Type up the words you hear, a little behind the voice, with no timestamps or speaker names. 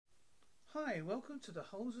Hi, welcome to the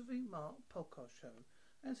Holsworthy podcast show.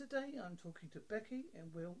 And today I'm talking to Becky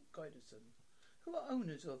and Will Gydesen, who are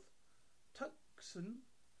owners of Gydesen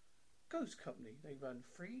Ghost Company. They run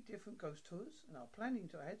 3 different ghost tours and are planning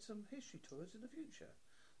to add some history tours in the future.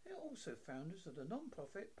 They are also founders of the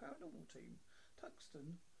non-profit paranormal team,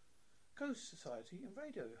 Gydesen Ghost Society, and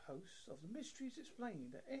radio hosts of The Mysteries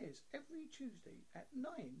Explained that airs every Tuesday at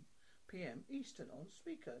 9 p.m. Eastern on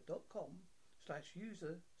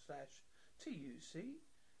Spreaker.com/user/TUCSHOSTCOMPANY.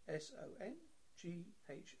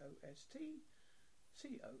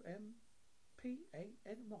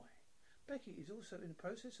 Becky is also in the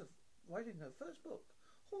process of writing her first book,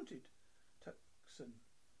 Haunted Tucson,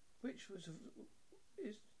 which is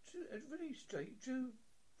released due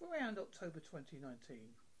around October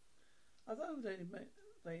 2019. Although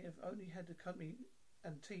they have only had the company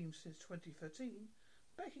and team since 2013,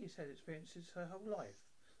 Becky has had experiences her whole life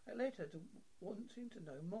that led her to wanting to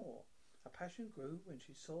know more. Her passion grew when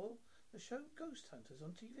she saw the show Ghost Hunters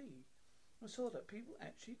on TV and saw that people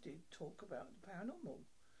actually did talk about the paranormal.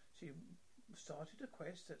 She started a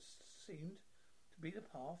quest that seemed to be the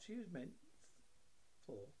path she was meant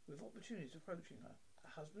for, with opportunities approaching her. Her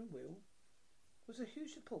husband Will was a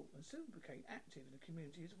huge support and soon became active in the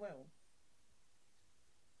community as well.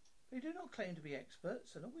 They do not claim to be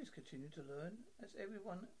experts and always continue to learn, as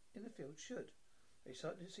everyone in the field should. They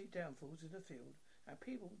started to see downfalls in the field and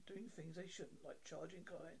people doing things they shouldn't, like charging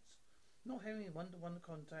clients, not having one-to-one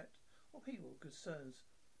contact, or people with concerns,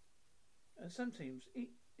 and some teams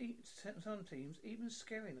even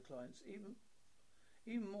scaring the clients even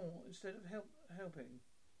more instead of helping.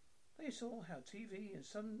 They saw how TV and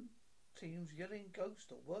some teams yelling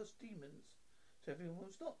ghosts or worse demons, so everyone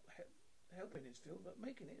was not helping this field but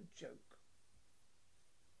making it a joke.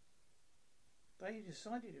 They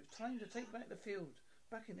decided it was time to take back the field,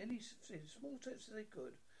 back in any small steps as they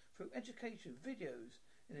could, through education, videos,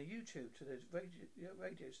 in a YouTube to the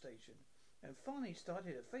radio station, and finally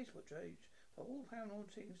started a Facebook page for all paranormal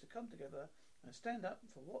teams to come together and stand up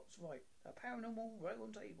for what's right. A paranormal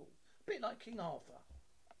round table, a bit like King Arthur.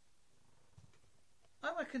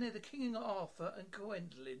 I reckon they're the King Arthur and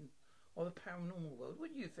Gwendolyn of the paranormal world.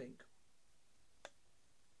 What do you think?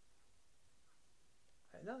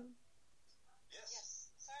 Hello?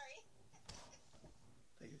 Yes. Sorry.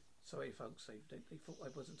 Sorry, folks. They thought I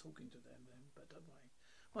wasn't talking to them then, but don't worry.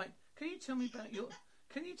 Right, can you tell me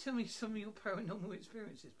some of your paranormal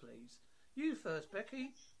experiences, please? You first,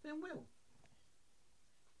 Becky, then Will.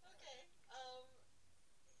 Okay.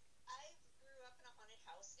 I grew up in a haunted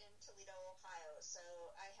house in Toledo, Ohio, so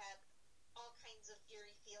I had all kinds of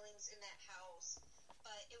eerie feelings in that house.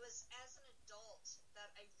 But it was as an adult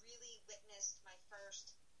that I really witnessed my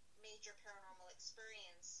first major paranormal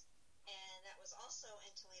experience, and that was also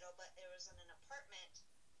in Toledo, but it was in an apartment,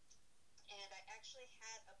 and I actually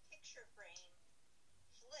had a picture frame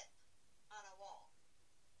flip on a wall,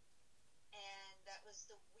 and that was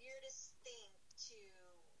the weirdest thing to,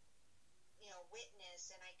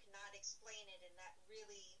 witness, and I could not explain it, and that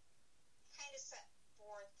really kind of set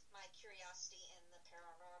forth my curiosity in the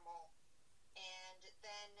paranormal. And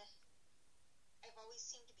then I've always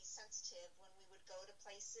seemed to be sensitive when we would go to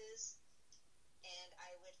places, and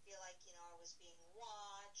I would feel like, I was being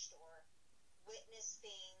watched or witness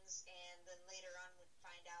things, and then later on would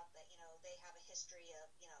find out that, they have a history of,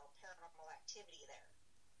 paranormal activity there.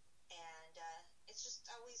 And it's just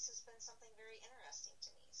always has been something very interesting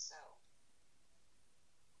to me, so.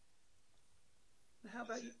 How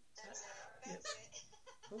about you? That's it.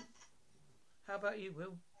 Cool. How about you,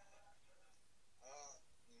 Will?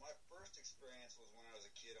 My first experience was when I was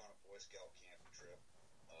a kid on a Boy Scout camping trip.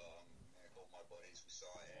 Me and a couple of my buddies, we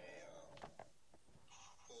saw a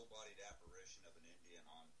full-bodied apparition of an Indian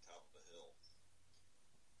on top of a hill.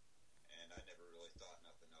 And I never really thought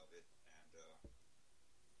nothing of it. And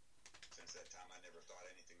since that time, I never thought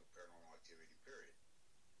anything of paranormal activity, period.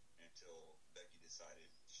 Until Becky decided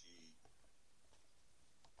she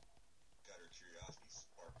got her curiosity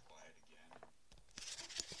sparked by it again.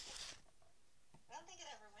 I don't think it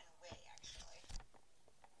ever went away, actually.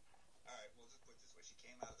 Alright, we'll just put it this way. She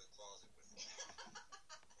came out of the closet with me.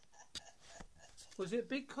 Was it a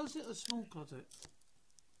big closet or a small closet?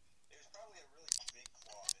 It was probably a really big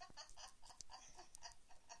closet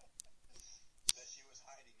that she was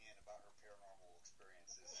hiding in about her paranormal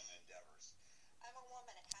experiences and endeavors. I'm a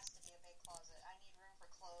woman. It has to be a big closet. I need room for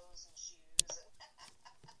clothes and shoes.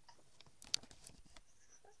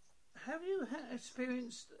 Have you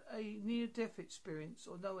experienced a near-death experience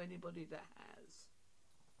or know anybody that has?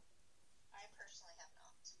 I personally have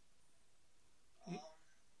not.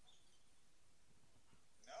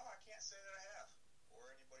 No, I can't say that I have, or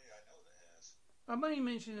anybody I know that I'm only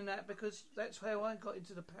mentioning that because that's how I got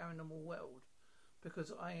into the paranormal world.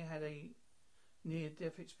 Because I had a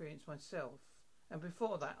near-death experience myself. And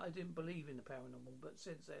before that, I didn't believe in the paranormal. But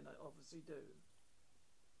since then, I obviously do.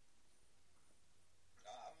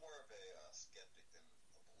 I'm more of a skeptic than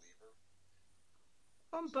a believer.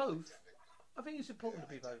 I'm So both. I think it's important to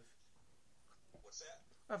be both. What's that?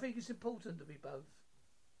 I think it's important to be both.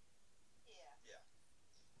 Yeah. Yeah.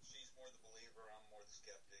 She's more the believer, I'm more the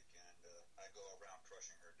skeptic, and I go around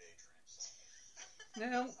crushing her daydreams.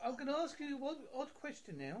 Now, I'm going to ask you one odd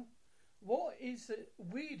question now. What is the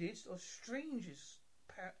weirdest or strangest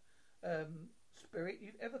spirit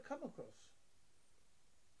you've ever come across?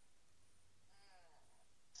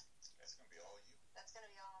 That's going to be all you. That's going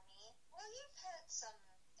to be all me. Well, you've had some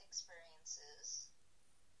experiences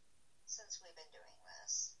since we've been doing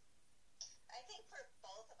this. I think for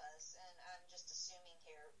both of us, and I'm just assuming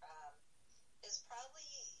here, is probably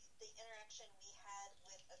the interaction we had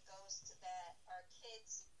with a ghost that our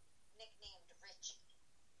kids nicknamed Richie.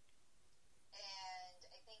 And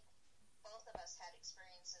I think both of us had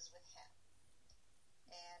experiences with him.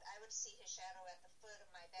 And I would see his shadow at the foot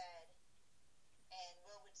of my bed, and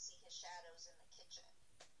Will would see his shadows in the kitchen.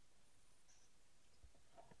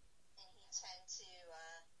 And he'd tend to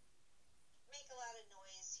make a lot of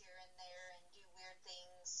noise here and there and do weird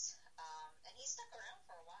things. And he stuck around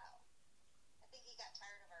for a while. I think he got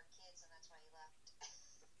tired of our kids, and that's why he left. I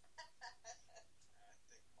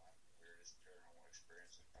think my weirdest paranormal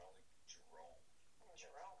experience was probably Jerome.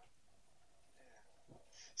 Jerome. Yeah.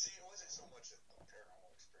 See, it wasn't so much a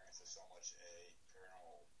paranormal experience as so much a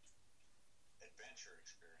paranormal adventure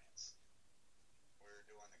experience. We were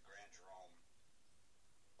doing the Grand Jerome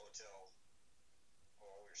Hotel.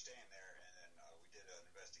 Well, we were staying there, and then we did an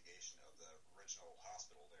investigation of the original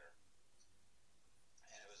hospital there.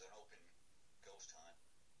 And it was an open ghost hunt.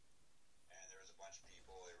 And there was a bunch of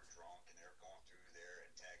people, they were drunk, and they were going through there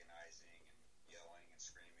antagonizing and yelling and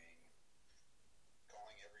screaming,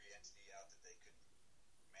 calling every entity out that they could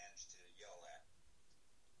manage to yell at.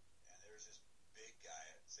 And there was this big guy,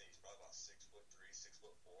 I'd say he's probably about 6'3",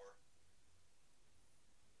 6'4",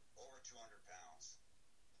 over 200 pounds.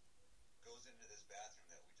 Goes into this bathroom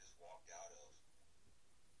that we just walked out of,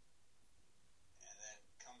 and then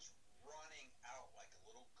comes running out like a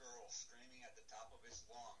little girl, screaming at the top of his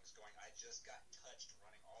lungs, going, "I just got touched,"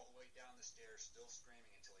 running all the way down the stairs, still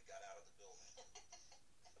screaming until he got out of the building.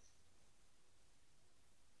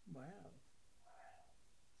 Wow.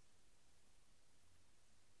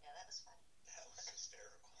 Yeah, that was funny. That was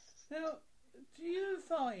hysterical. Now, do you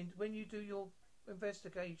find when you do your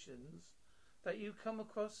investigations that you come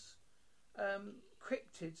across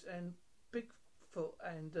cryptids and Bigfoot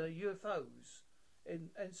and UFOs in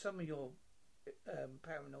some of your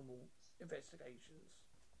paranormal investigations?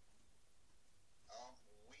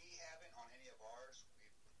 We haven't on any of ours.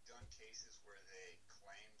 We've done cases where they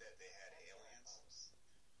claimed that they had aliens,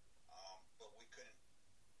 but we couldn't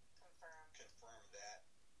confirm that.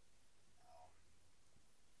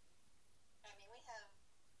 I mean,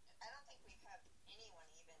 I don't think we've had anyone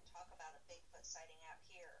even talk about a Bigfoot sighting out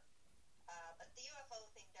here. But the UFO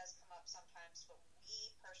thing does come up sometimes, but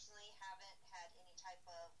we personally haven't had any type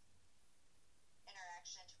of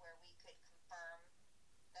interaction to where we could confirm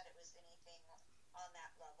that it was anything on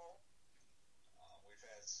that level. We've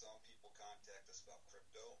had some people contact us about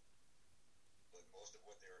crypto, but most of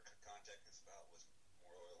what they were contacting us about was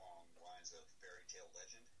more along the lines of fairy tale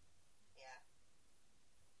legend. Yeah.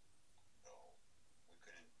 So we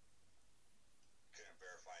couldn't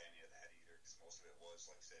verify any of that either, because most of it was,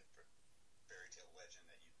 like I said, fairy tale legend,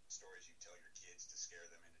 that stories you tell your kids to scare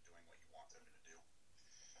them into doing what you want them to do.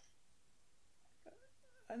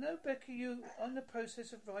 I know, Becky, you're on the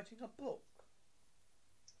process of writing a book.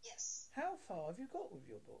 Yes. How far have you got with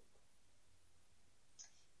your book?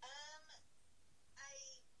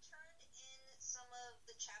 I turned in some of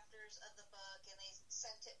the chapters of the book, and they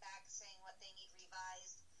sent it back saying what they need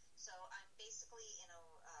revised. So I'm basically in a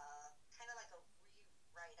kind of like a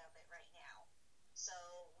rewrite of it right now. So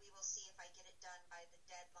we will see if I get it done by the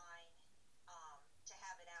deadline to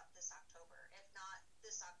have it out this October. If not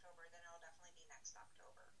this October, then it'll definitely be next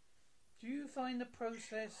October. Do you find the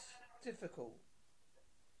process difficult?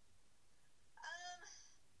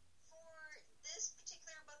 For this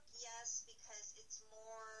particular book, yes, because it's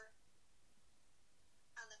more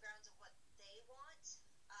on the grounds of what they want.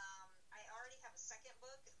 I already have a second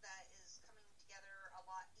book that is coming together a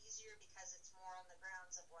lot easier because it's more on the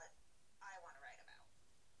grounds of what I want to write about.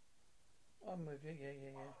 I'm with you,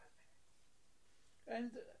 yeah.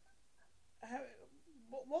 And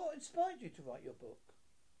what inspired you to write your book?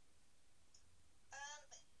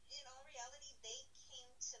 In all reality, they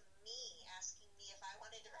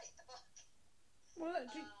I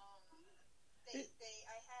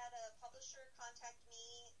had a publisher contact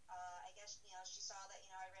me. I guess she saw that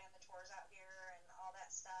I ran the tours out here and all that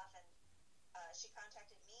stuff, and she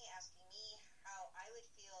contacted me asking me how I would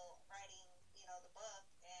feel writing the book.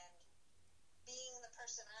 And being the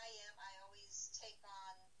person I am, I always take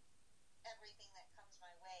on everything that comes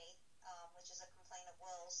my way, which is a complaint of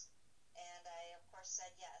Will's, and I of course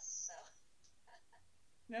said yes. So.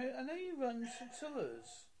 Now I know you run some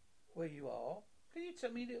tours where you are. Can you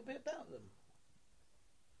tell me a little bit about them?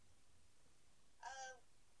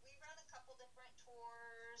 We run a couple different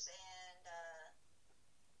tours and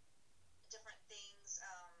different things.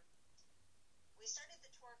 We started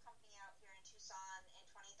the tour company out here in Tucson in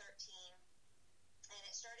 2013, and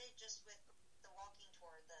it started just with the walking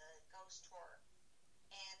tour, the ghost tour,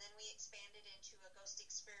 and then we expanded into a ghost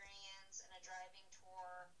experience and a driving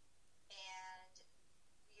tour, and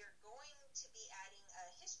we're going to be adding a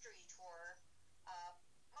history tour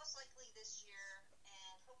most likely this year,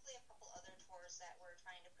 and hopefully a couple other tours that we're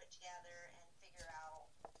trying to put together and figure out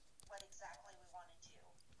what exactly we want to do.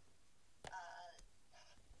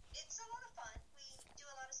 It's a lot of fun. We do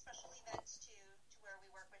a lot of special events too, to where we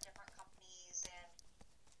work with different companies, and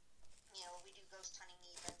we do ghost hunting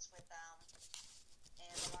events with them,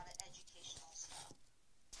 and a lot of educational stuff.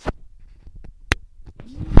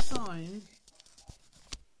 You find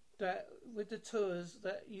that with the tours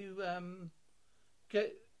that you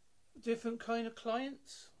get different kind of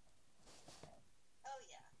clients? Oh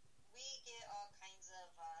yeah, we get all kinds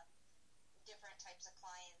of different types of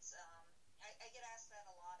clients. I get asked that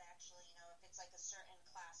a lot, actually. If it's like a certain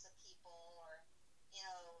class of people or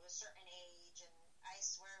a certain age, and I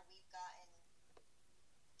swear we've gotten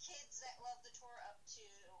kids that love the tour up to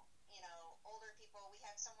older people. We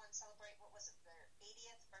had someone celebrate, what was it, their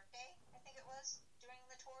 80th birthday, I think it was, during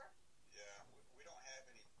the tour. Yeah, we don't have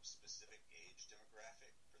any specific age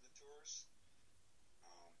demographic for the tours.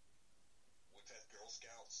 We've had Girl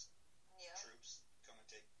Scouts, troops come and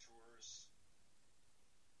take tours.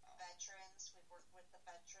 Veterans, we've worked with the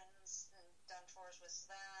veterans and done tours with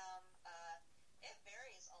them. It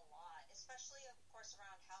varies a lot, especially, of course,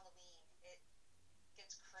 around Halloween. It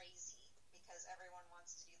gets crazy because everyone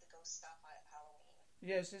wants to do the ghost stuff at Halloween.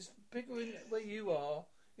 Yes, it's bigger where you are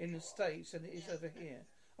in the States than it is over here.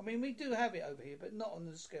 I mean, we do have it over here, but not on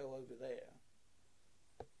the scale over there.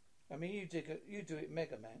 I mean, you do it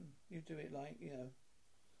Mega Man. You do it like,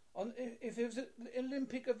 if it was an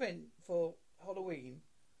Olympic event for Halloween,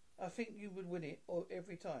 I think you would win it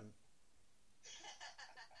every time.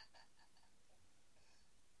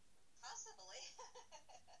 Possibly.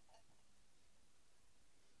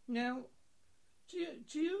 Now,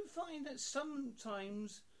 do you find that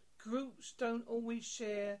sometimes groups don't always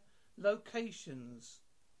share locations?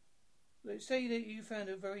 Let's say that you found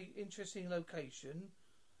a very interesting location.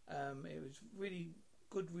 It was really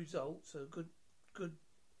good results, good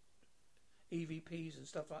EVPs and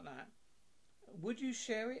stuff like that. Would you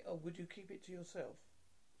share it or would you keep it to yourself?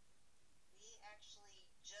 We actually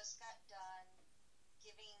just got done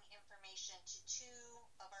giving information to two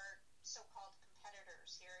of our so-called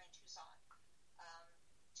competitors here in Tucson.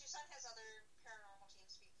 Tucson has other paranormal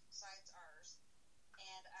teams besides ours,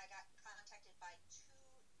 and I got contacted by two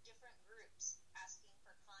different groups asking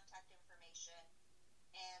for contact information,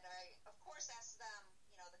 and I, of course, asked them,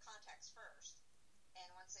 the contacts first, and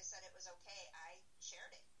once they said it was okay, I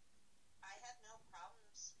shared it. I have no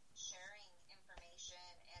problems sharing information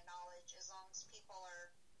and knowledge as long as people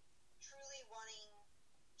are truly wanting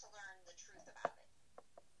to learn the truth about it.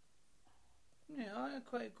 Yeah, I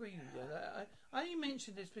quite agree with you. I only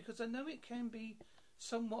mention this because I know it can be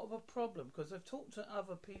somewhat of a problem, because I've talked to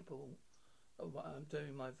other people while I'm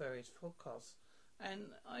doing my various podcasts,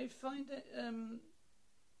 and I find that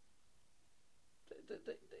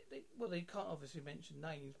they can't obviously mention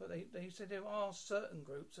names, but they say there are certain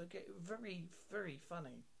groups that get very, very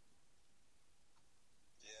funny.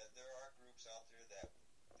 Yeah, there are groups out there that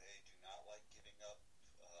they do not like giving up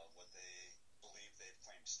what they believe they've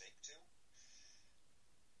claimed stake to.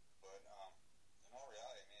 But in all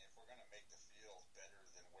reality, I mean, if we're going to make the field better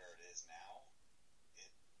than where it is now,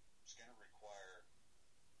 it's going to require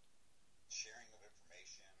sharing of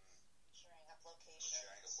information,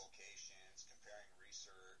 Sharing of locations, comparing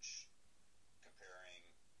research, comparing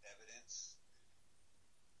evidence.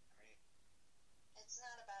 I mean, it's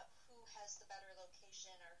not about who has the better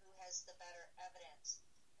location or who has the better evidence.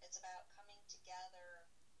 It's about coming together,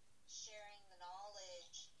 sharing the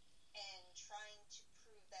knowledge, and trying to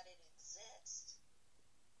prove that it exists.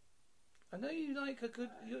 I know you like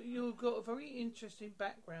you've got a very interesting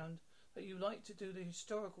background, that you like to do the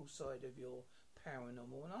historical side of your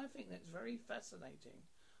paranormal, and I think that's very fascinating.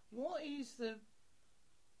 What is the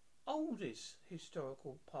oldest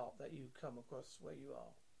historical part that you come across where you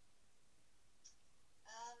are?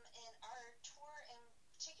 In our tour in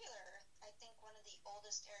particular, I think one of the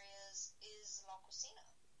oldest areas is La Cocina.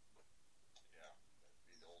 Yeah,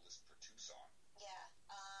 that'd be the oldest for Tucson. Yeah.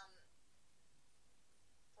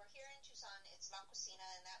 For here in Tucson, it's La Cocina,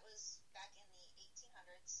 and that was back in the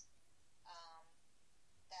 1800s.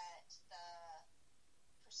 That the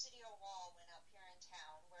Presidio Wall went up here in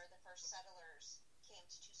town, where the first settlers came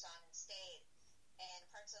to Tucson and stayed, and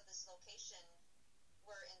parts of this location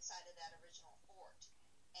were inside of that original fort.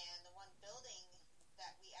 And the one building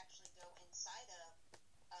that we actually go inside of,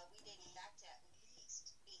 we dated back to at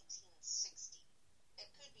least 1860. It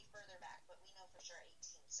could be further back, but we know for sure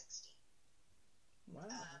 1860. Wow,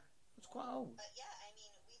 that's quite old. But yeah, I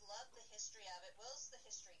mean, we love the history of it. Will's the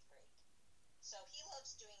history freak. So he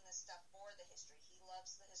loves doing this stuff for the history. He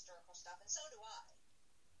loves the historical stuff, and so do I.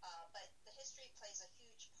 But the history plays a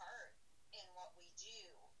huge part in what we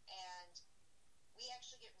do, and we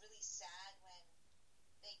actually get really sad when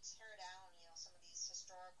they tear down, some of these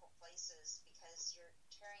historical places, because you're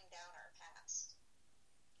tearing down our past.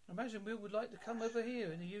 I imagine Will would like to come over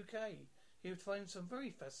here in the UK. He would find some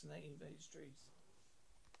very fascinating histories.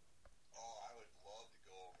 Oh, I would love to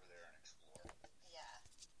go over there and explore. Yeah.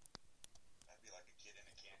 I'd be like a kid in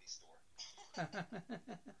a candy store.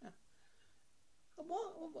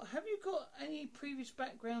 What have you got any previous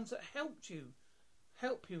backgrounds that help you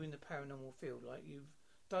in the paranormal field? Like you've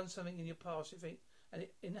done something in your past, you think, and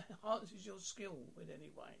it enhances your skill in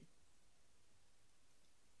any way?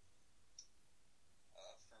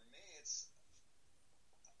 For me, it's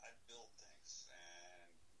I build things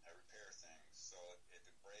and I repair things. So if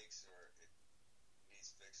it breaks or it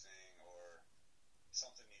needs fixing or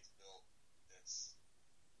something needs built, that's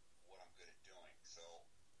what I'm good at doing. So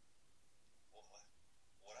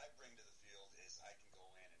what I bring to the field is I can go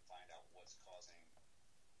in and find out what's causing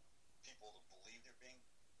people to believe they're being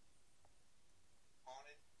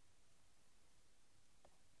haunted.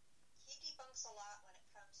 He debunks a lot when it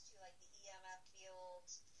comes to like the EMF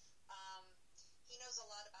fields. He knows a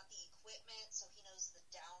lot about the equipment, so he knows the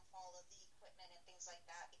downfall of the equipment and things like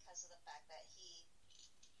that because of the fact that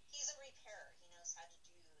he's a repairer. He knows how to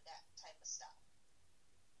do that type of stuff.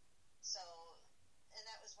 So, and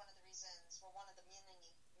that was one of the reasons, one of the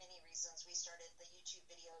many reasons we started the YouTube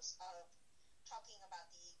videos of talking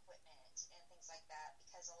about the equipment and things like that,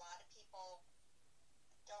 because a lot of people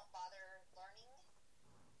don't bother learning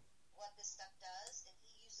what this stuff does, and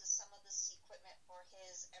he uses some of this equipment for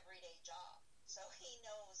his everyday job. So he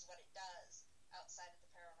knows what it does outside of the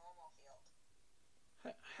paranormal field.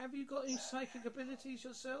 Have you got any psychic abilities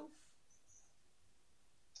yourself?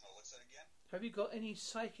 Oh, what's that again? Have you got any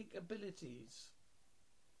psychic abilities?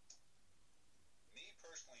 Me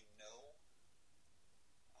personally, no.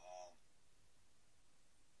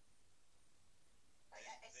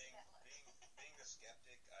 Being a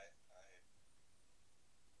skeptic,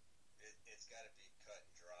 it's got to be cut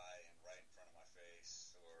and dry and right in front of my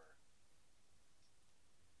face, so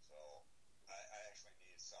I actually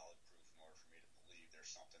need solid proof in order for me to believe there's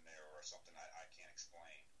something there or something I can't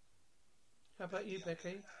explain. How about you,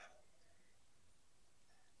 Becky?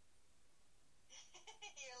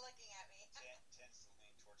 You're looking at me. Tends to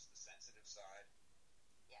lean towards the sensitive side.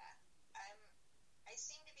 Yeah, I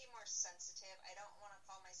seem to be more sensitive. I don't want to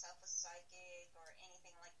call myself a psychic or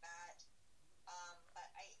anything like that. But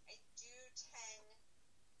I do tend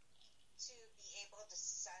to be able to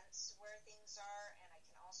sense where things are, and I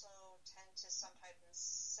can also tend to sometimes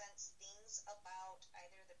sense things about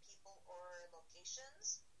either the people or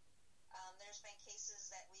locations. There's been cases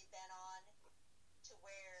that we've been on to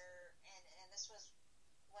where, and this was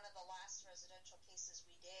one of the last residential cases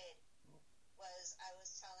we did, was I was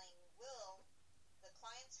telling Will the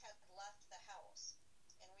clients had left the house,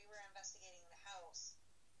 and we were investigating the house,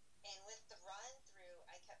 and with the run-through,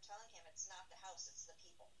 I kept telling him it's not the house, it's the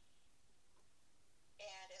people.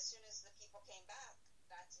 And as soon as the people came back,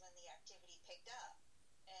 that's when the activity picked up.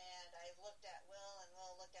 And I looked at Will, and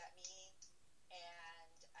Will looked at me,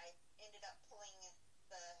 and I ended up pulling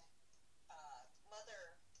the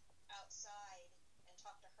mother outside and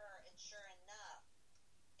talked to her, and sure enough,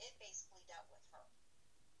 it basically dealt with her.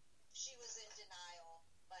 She was in denial,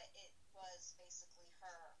 but it was basically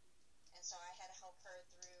her. And so I had to help her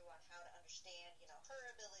through on how to understand, her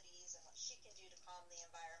abilities and what she can do to calm the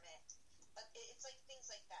environment. But it's like things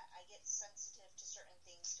like that. I get sensitive to certain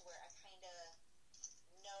things to where I kind of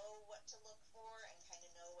know what to look for and kind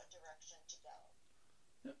of know what direction to go.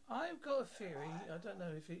 I've got a theory. I don't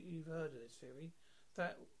know if you've heard of this theory,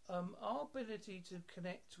 that our ability to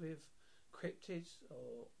connect with cryptids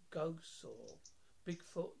or ghosts or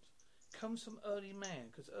Bigfoot comes from early man,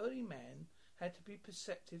 because early man had to be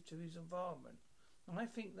perceptive to his environment. And I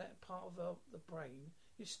think that part of the brain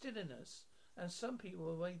is still in us, and some people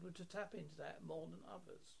are able to tap into that more than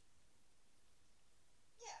others.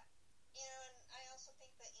 Yeah. And I also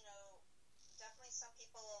think that, definitely some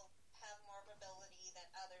people have more ability than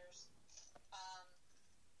others.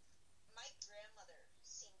 My grandmother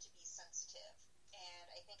seemed to be sensitive, and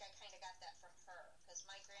I think I kind of got that from her, because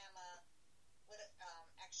my grandma would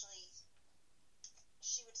actually,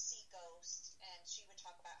 she would see ghosts, and she would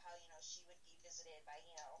talk about how, she would be visited by,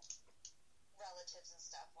 relatives and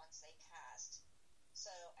stuff once they passed.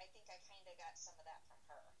 So I think I kind of got some of that from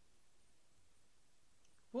her.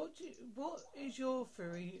 What is your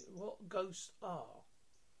theory? What ghosts are?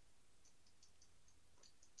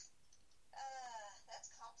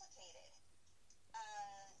 That's complicated.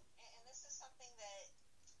 And this is something that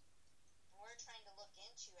we're trying to look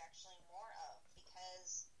into actually more of,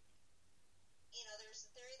 because there's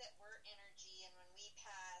the theory that we're energy, and when we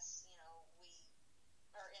pass,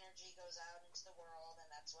 our energy goes out into the world, and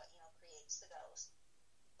that's what creates the ghost.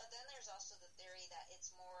 But then there's also the theory that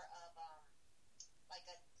it's more of like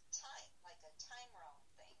a time realm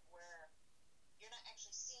thing, where you're not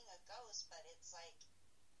actually seeing a ghost, but it's like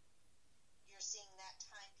you're seeing that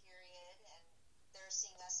time period, and they're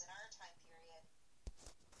seeing us in our time period.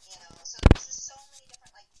 So there's just so many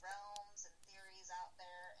different realms and theories out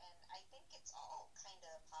there, and I think it's all kind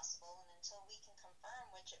of possible. And until we can confirm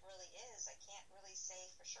which it really is, I can't really say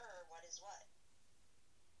for sure what is what.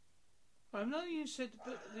 I know you said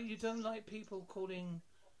that you don't like people calling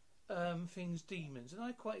things demons, and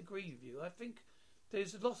I quite agree with you. I think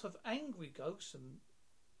there's a lot of angry ghosts, and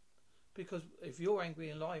because if you're angry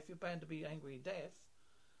in life, you're bound to be angry in death.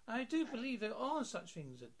 And I do believe there are such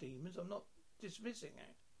things as demons. I'm not dismissing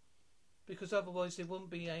it, because otherwise there wouldn't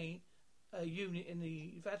be a unit in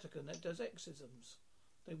the Vatican that does exorcisms.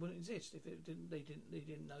 They wouldn't exist if it didn't. They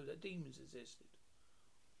didn't know that demons existed.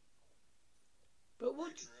 But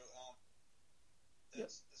what? Very true.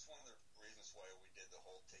 That's one of the reasons why we did the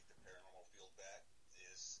whole Take the Paranormal Field back,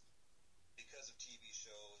 is because of TV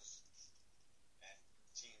shows and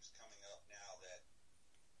teams coming up now that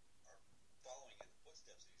are following in the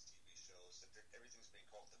footsteps of these TV shows, that everything's being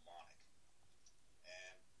called demonic.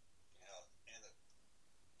 And, and the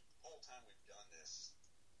whole time we've done this,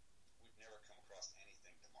 we've never come across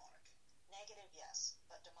anything demonic. Negative, yes,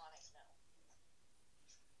 but demonic, no.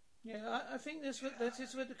 Yeah, I think that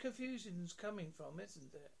is where the confusion's coming from,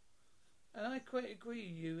 isn't it? And I quite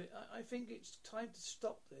agree with you. I think it's time to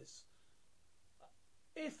stop this.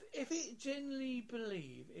 If it genuinely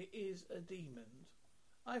believe it is a demon,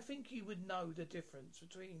 I think you would know the difference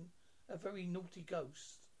between a very naughty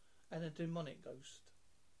ghost and a demonic ghost.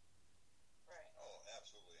 Right. Oh,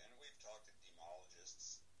 absolutely. And we've talked to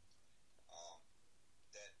demonologists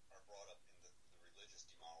that are brought up in the religious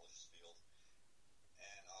demonologist field.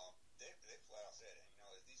 And they flat out said,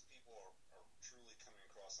 if these people are truly coming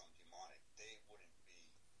across something demonic, they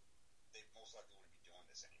most likely wouldn't be doing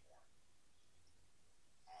this anymore.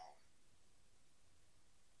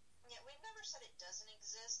 Yeah, we've never said it doesn't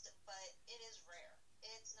exist, but it is rare.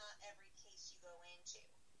 It's not every case you go into.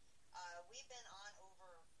 We've been on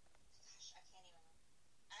over,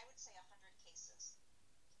 I would say 100 cases.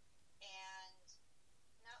 And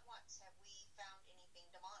not once have we found anything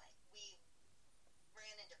demonic. We've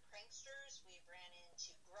ran into pranksters, we've ran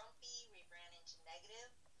into grumpy, we've ran into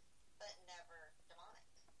negative, but never demonic.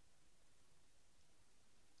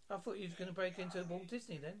 I thought you was going to break into Walt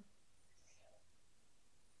Disney then.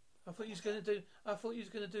 I thought you was going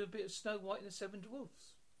to do a bit of Snow White and the Seven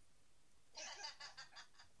Dwarfs.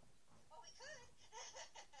 Well, we could.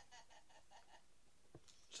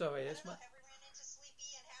 Sorry, that's my. Have we ran into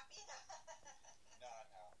Sleepy and Happy? No, not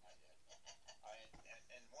yet.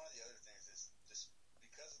 And one of the other things is just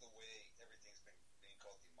because of the way everything's being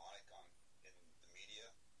called demonic in the media,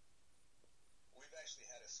 we've actually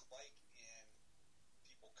had a spike in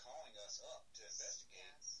people calling us up to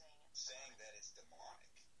investigate, saying that it's demonic.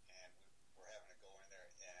 We're having to go in there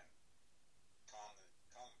and calm them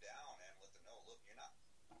down and let them know, look, you're not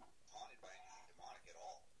haunted by anything demonic at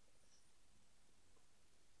all.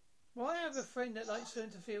 Well, I have a friend that likes to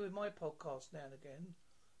interfere with my podcast now and again,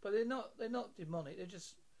 but they're not demonic. They're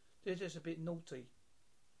just a bit naughty.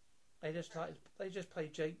 They just play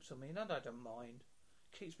japes on me, and I don't mind.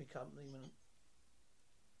 Keeps me company,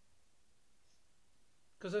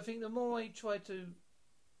 because I think the more I try to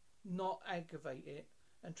not aggravate it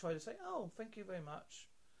and try to say, "Oh, thank you very much,"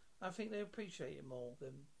 I think they appreciate it more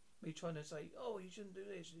than me trying to say, oh, you shouldn't do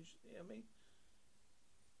this. You know what I mean?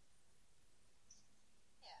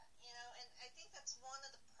 Yeah, and I think that's one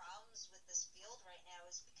of the problems with this field right now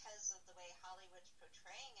is because of the way Hollywood's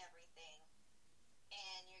portraying everything,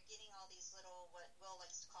 and you're getting all these little, what Will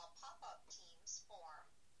likes to call pop-up teams form,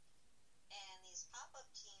 and these pop-up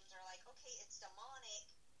teams are like, okay, it's demonic,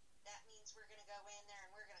 that means we're going to go in there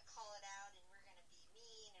and we're going to call it out and we're going to be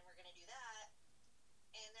mean and we're going to do that,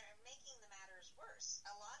 and they're making the matters worse.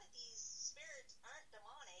 A lot of these spirits aren't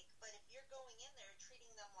demonic, but if you're going in there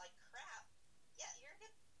treating them like crap, yeah, you're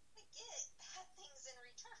going to get bad things in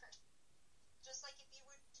return. Just like if you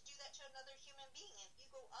were to do that to another human being, if you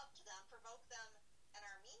go up to them, provoke them, and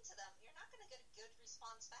are mean to them, you're not going to get a good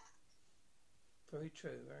response back. Very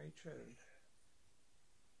true, very true.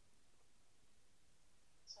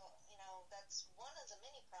 So, that's one of the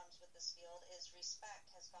many problems with this field is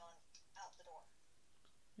respect has gone out the door.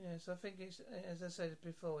 Yes, I think it's, as I said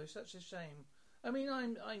before, it's such a shame. I mean,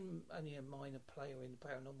 I'm only a minor player in the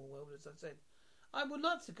paranormal world, as I said. I would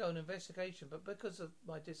love to go on an investigation, but because of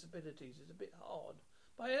my disabilities, it's a bit hard.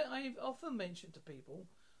 But I've often mentioned to people,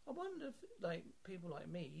 I wonder if, like, people like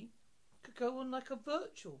me could go on, like, a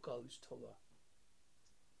virtual ghost tour.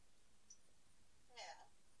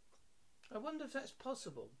 Yeah. I wonder if that's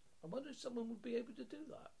possible. I wonder if someone would be able to do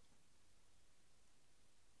that.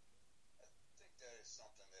 I think that is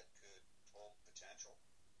something that could hold potential.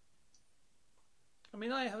 I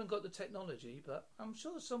mean, I haven't got the technology, but I'm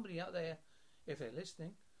sure somebody out there, if they're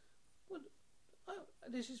listening, would.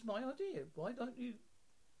 This is my idea. Why don't you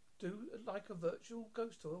do like a virtual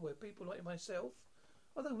ghost tour where people like myself,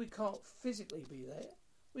 although we can't physically be there,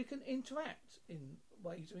 we can interact in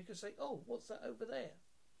ways. We can say, "Oh, what's that over there?"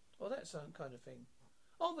 or that certain kind of thing.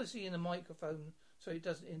 Obviously, in a microphone, so it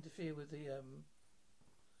doesn't interfere with the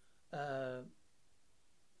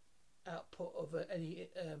output of any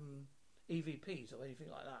EVPs or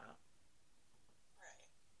anything like that. Right.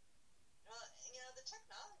 Well, the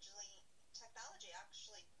technology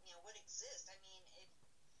actually, would exist. I mean,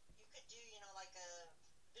 you could do, like a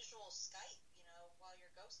visual Skype, while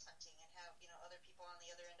you're ghost hunting and have, other people on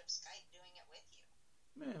the other end of Skype doing it with you.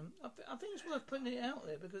 Yeah, I think it's worth putting it out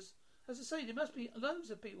there because, as I say, there must be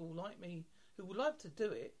loads of people like me who would love to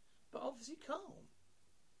do it, but obviously can't.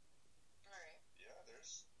 Right. Yeah,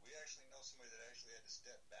 we actually know somebody that actually had to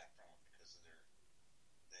step back from it because of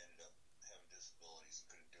they ended up having disabilities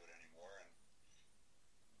and couldn't do it anymore, and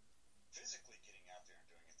physically getting out there and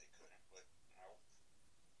doing it, they couldn't. But,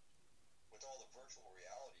 with all the virtual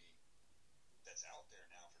reality that's out there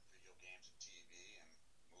now for video games and TV and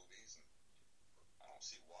movies, and I don't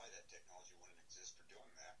see why that technology wouldn't exist for doing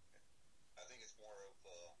that. I think it's more of,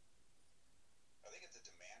 I think if the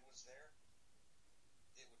demand was there,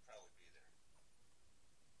 it would probably be there.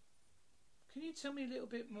 Can you tell me a little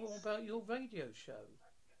bit more about your radio show?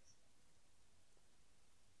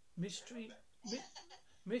 Mystery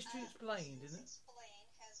Explained, isn't it? Explained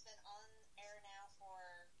has been on air now for,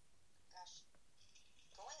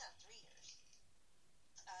 going on 3 years.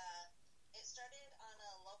 It started on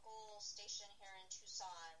a local station here in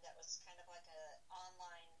Tucson that was kind of like an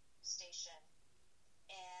online station,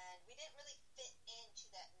 and we didn't really fit into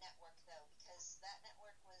that network though, because that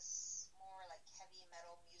network was more like heavy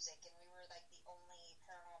metal music, and we were like the only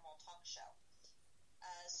paranormal talk show.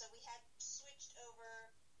 So we had switched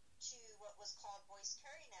over to what was called Voice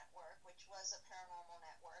Carry Network, which was a paranormal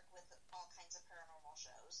network with all kinds of paranormal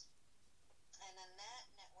shows. And then that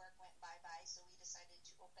network went bye-bye, so we decided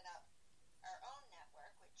to open up our own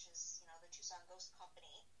network, which is, the Tucson Ghost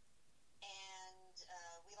Company. And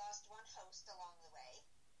we lost one host along the way,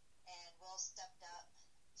 and Will stepped up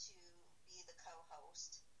to be the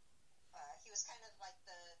co-host. He was kind of like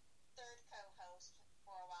the third co-host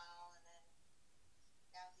for a while, and then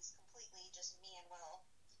now he's completely just me and Will.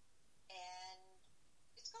 And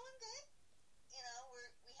it's going good.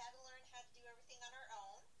 We had to learn how to do everything on our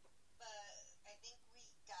own, but I think we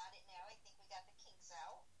got it now. I think we got the kinks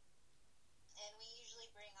out. And we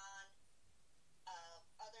usually bring on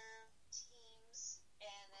other teams,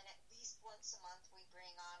 and then at least once a month we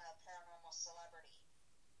bring on a paranormal celebrity.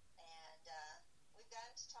 And we've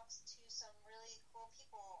gotten to talk to some really cool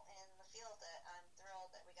people in the field that I'm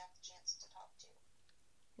thrilled that we got the chance to talk to.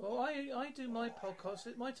 Well, I do my podcast.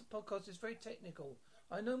 My podcast is very technical.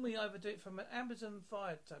 I normally either do it from an Amazon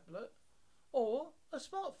Fire tablet or a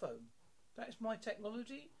smartphone. That's my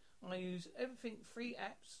technology. I use everything, free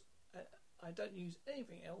apps. I don't use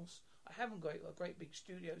anything else. I haven't got a great big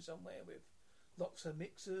studio somewhere with lots of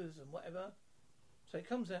mixers and whatever. So it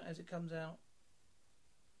comes out as it comes out.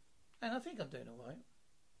 And I think I'm doing all right.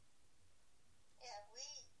 Yeah,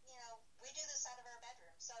 we do this out of our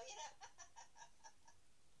bedroom. So,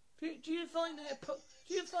 Do you find that?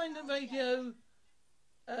 Do you find the radio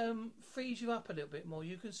frees you up a little bit more?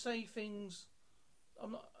 You can say things.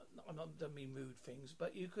 Don't mean rude things,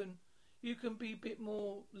 but you can be a bit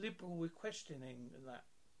more liberal with questioning than that.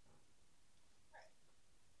 Right.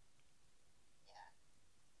 Yeah.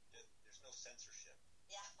 There's no censorship.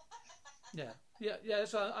 Yeah. Yeah.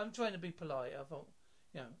 So I'm trying to be polite. I thought,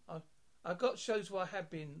 I've got shows where I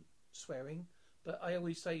have been swearing, but I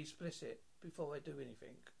always say explicit before I do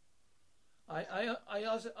anything. If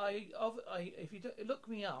you look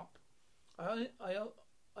me up, I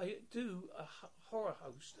do a horror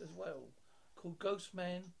host as well called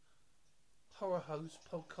Ghostman Horror Host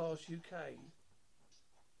Podcast UK.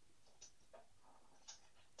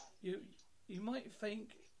 You might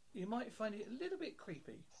find it a little bit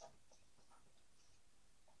creepy.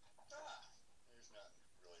 There's nothing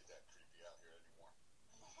really that creepy out here anymore.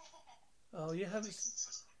 Oh, you haven't. I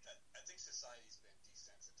think society's been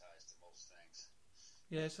desensitized to most things.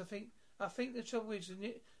 Yes, I think the trouble is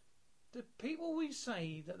the people always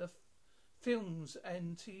say that the films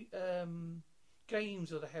and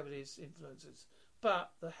games are the heaviest influences,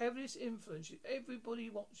 but the heaviest influence everybody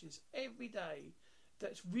watches every day,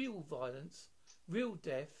 that's real violence, real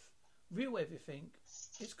death, real everything.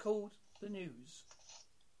 It's called the news.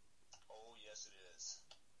 Oh yes, it is.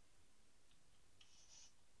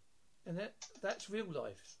 And that's real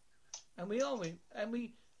life. And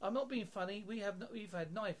I'm not being funny. We've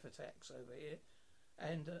had knife attacks over here,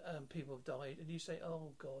 and people have died. And you say,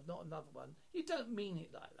 "Oh God, not another one." You don't mean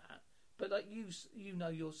it like that, but like you know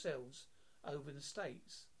yourselves over in the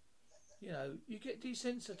States, you get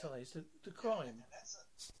desensitized to crime. And that's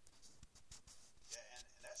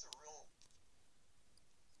a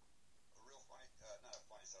real funny, not a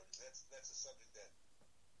funny subject. That's a subject that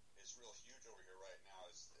is real huge over here right now.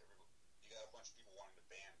 You got a bunch of people wanting to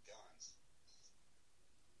ban guns,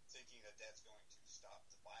 thinking that that's going to stop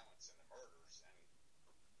the violence and the murders. And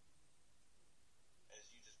as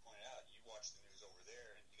you just pointed out, you watch the news over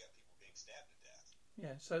there, and you got people being stabbed to death.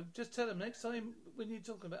 Yeah, so just tell them next time when you're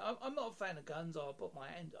talking about. I'm not a fan of guns. I'll put my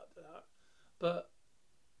hand up to that, but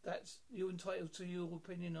that's you're entitled to your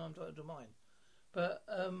opinion. I'm entitled to mine. But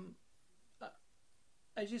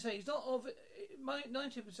as you say, it's not of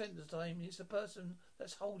 90% of the time. It's the person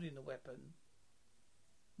that's holding the weapon,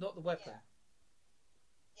 not the weapon.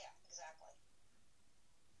 Yeah, exactly.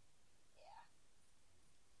 Yeah.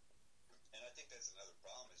 And I think that's another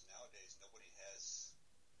problem is nowadays nobody has.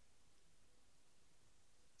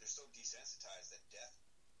 They're so desensitized that death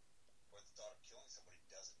or the thought of killing somebody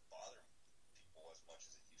doesn't bother people as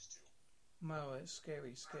much as it used to. No, it's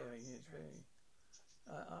scary. It's very.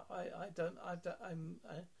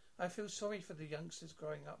 I feel sorry for the youngsters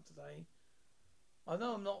growing up today. I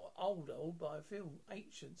know I'm not old, but I feel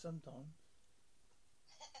ancient sometimes.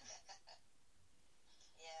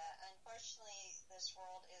 Yeah, unfortunately, this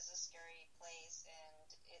world is a scary place,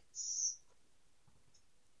 and it's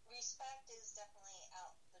respect is definitely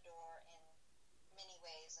out the door in many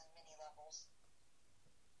ways and many levels.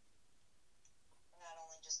 Not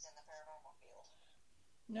only just in the paranormal field.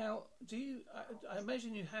 Now, I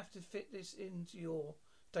imagine you have to fit this into your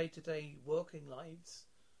day-to-day working lives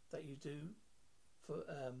that you do for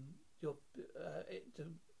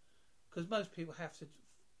because most people have to.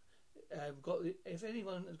 If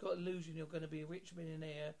anyone has got illusion, you're going to be a rich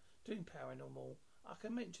millionaire doing paranormal. I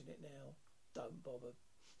can mention it now. Don't bother.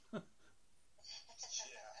 Yeah,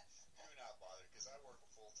 do not bother because I work a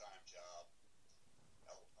full-time job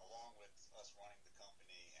along with us running the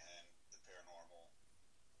company and the paranormal.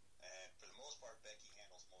 And for the most part, Becky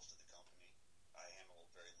handles most of the company. I handle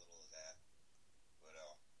very little of that. But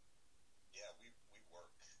yeah, we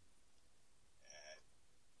work, and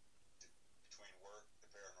between work,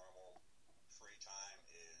 the paranormal, free time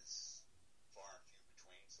is far and few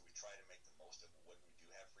between. So we try to make the most of it when we do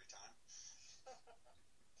have free time.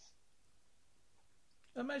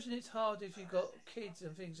 I imagine it's hard if you've got kids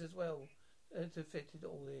and things as well to fit it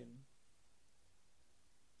all in.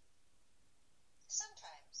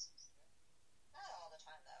 Sometimes. Not all the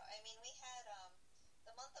time, though. I mean, we had,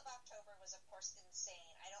 the month of October was, of course,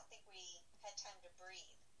 insane. I don't think we had time to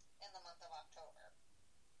breathe in the month of October.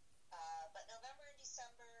 But November and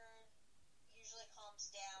December usually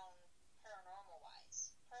calms down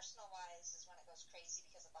paranormal-wise. Personal-wise is when it goes crazy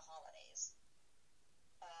because of the holidays.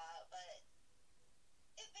 But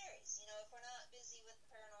it varies. If we're not busy with the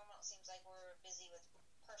paranormal, it seems like we're busy with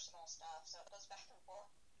personal stuff, so it goes back and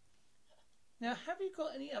forth. Now, have you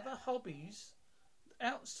got any other hobbies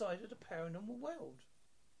outside of the paranormal world?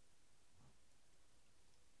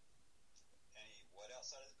 Any what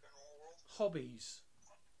outside of the paranormal world? Hobbies.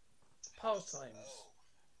 Pastimes. Oh,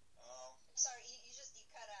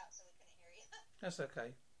 That's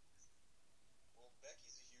okay. Well,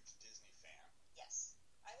 Becky's a huge Disney fan. Yes.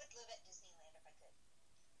 I would live at Disneyland if I could.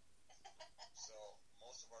 So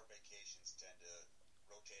most of our vacations tend to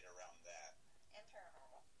rotate around that. And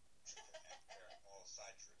paranormal. Well,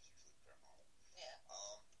 side trips usually paranormal. Yeah.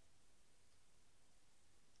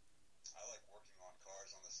 I like working on cars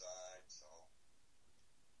on the side, so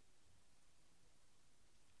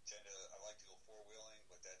I like to go four-wheeling,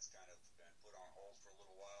 but that's kind of been put on hold for a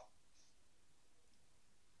little while.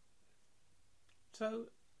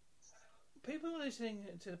 So, people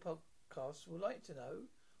listening to the podcast would like to know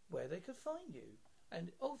where they could find you.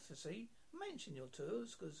 And obviously, mention your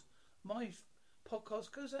tours, because my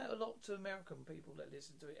podcast goes out a lot to American people that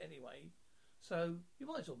listen to it anyway. So, you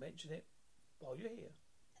might as well mention it while you're here.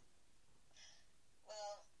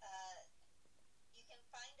 Well, you can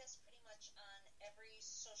find us pretty much on every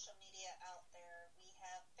social media out there. We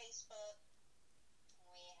have Facebook,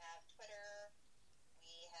 we have Twitter,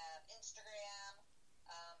 we have Instagram.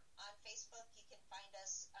 On Facebook, you can find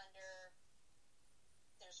us under,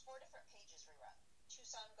 there's 4 different pages we run.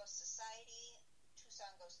 Tucson Ghost Society,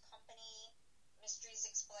 Tucson Ghost Company, Mysteries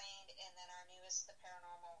Explained, and then our newest, The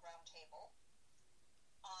Paranormal Roundtable.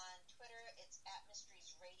 On Twitter, it's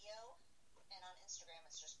 @Mysteries Radio, and on Instagram,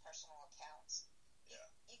 it's just personal accounts. Yeah.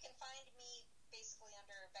 You can find me basically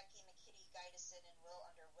under Becky McKitty Gydesen and Will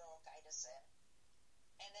under Will Gydesen.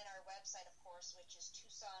 And then our website, of course, which is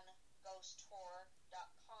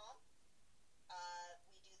TucsonGhostTour.com.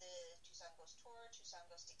 We do the Tucson Ghost Tour, Tucson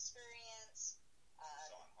Ghost Experience,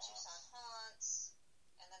 Tucson Haunts,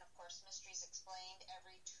 and then, of course, Mysteries Explained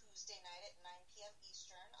every Tuesday night at 9 p.m.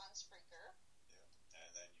 Eastern on Spreaker. Yeah.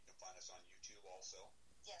 And then you can find us on YouTube also.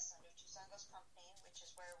 Yes, under Tucson Ghost Company, which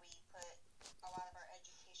is where we put a lot of our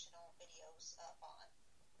educational videos up on.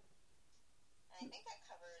 And I think that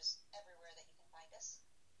covers everywhere that you can find us.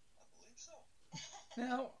 I believe so.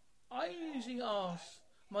 Now, I usually ask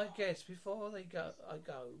my guests before I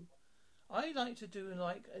like to do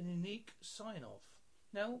like a unique sign-off.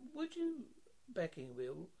 Now, would you, Becky and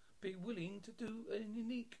Will, be willing to do a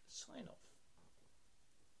unique sign-off?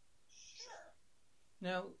 Sure.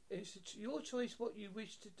 Now, it's your choice what you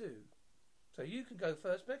wish to do. So you can go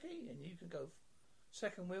first, Becky, and you can go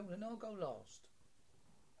second, Will, and I'll go last.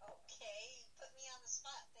 Okay, you put me on the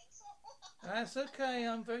spot. Thanks a lot. That's okay,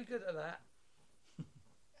 I'm very good at that.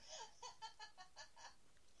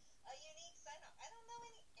 A unique sign-off. I don't know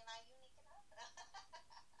any. Am I unique enough?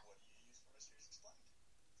 What do you use for Mysteries Explained?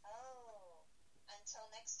 Oh, until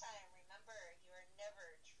next time, remember, you are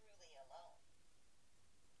never truly alone.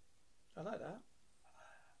 I like that.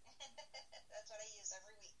 That's what I use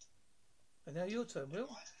every week. And now your turn, Will.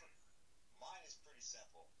 Mine is pretty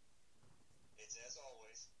simple. It's, as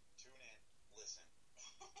always, tune in, listen,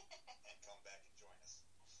 and come back and join us.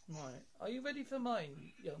 Right. Are you ready for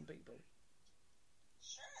mine, young people?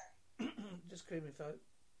 Sure. Just clear me throat.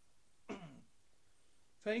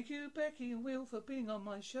 Thank you, Becky and Will, for being on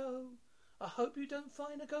my show. I hope you don't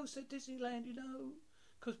find a ghost at Disneyland, you know,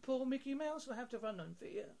 'cause poor Mickey Mouse will have to run on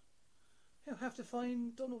fear. He'll have to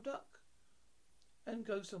find Donald Duck and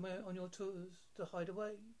go somewhere on your tours to hide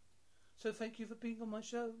away. So thank you for being on my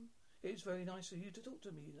show. It's very nice of you to talk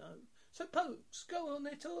to me, you know. So folks, go on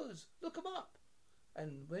their tours, look 'em up.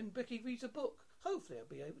 And when Becky reads a book, hopefully I'll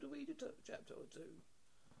be able to read a chapter or two.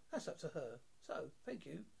 That's up to her. So, thank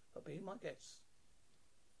you for being my guest.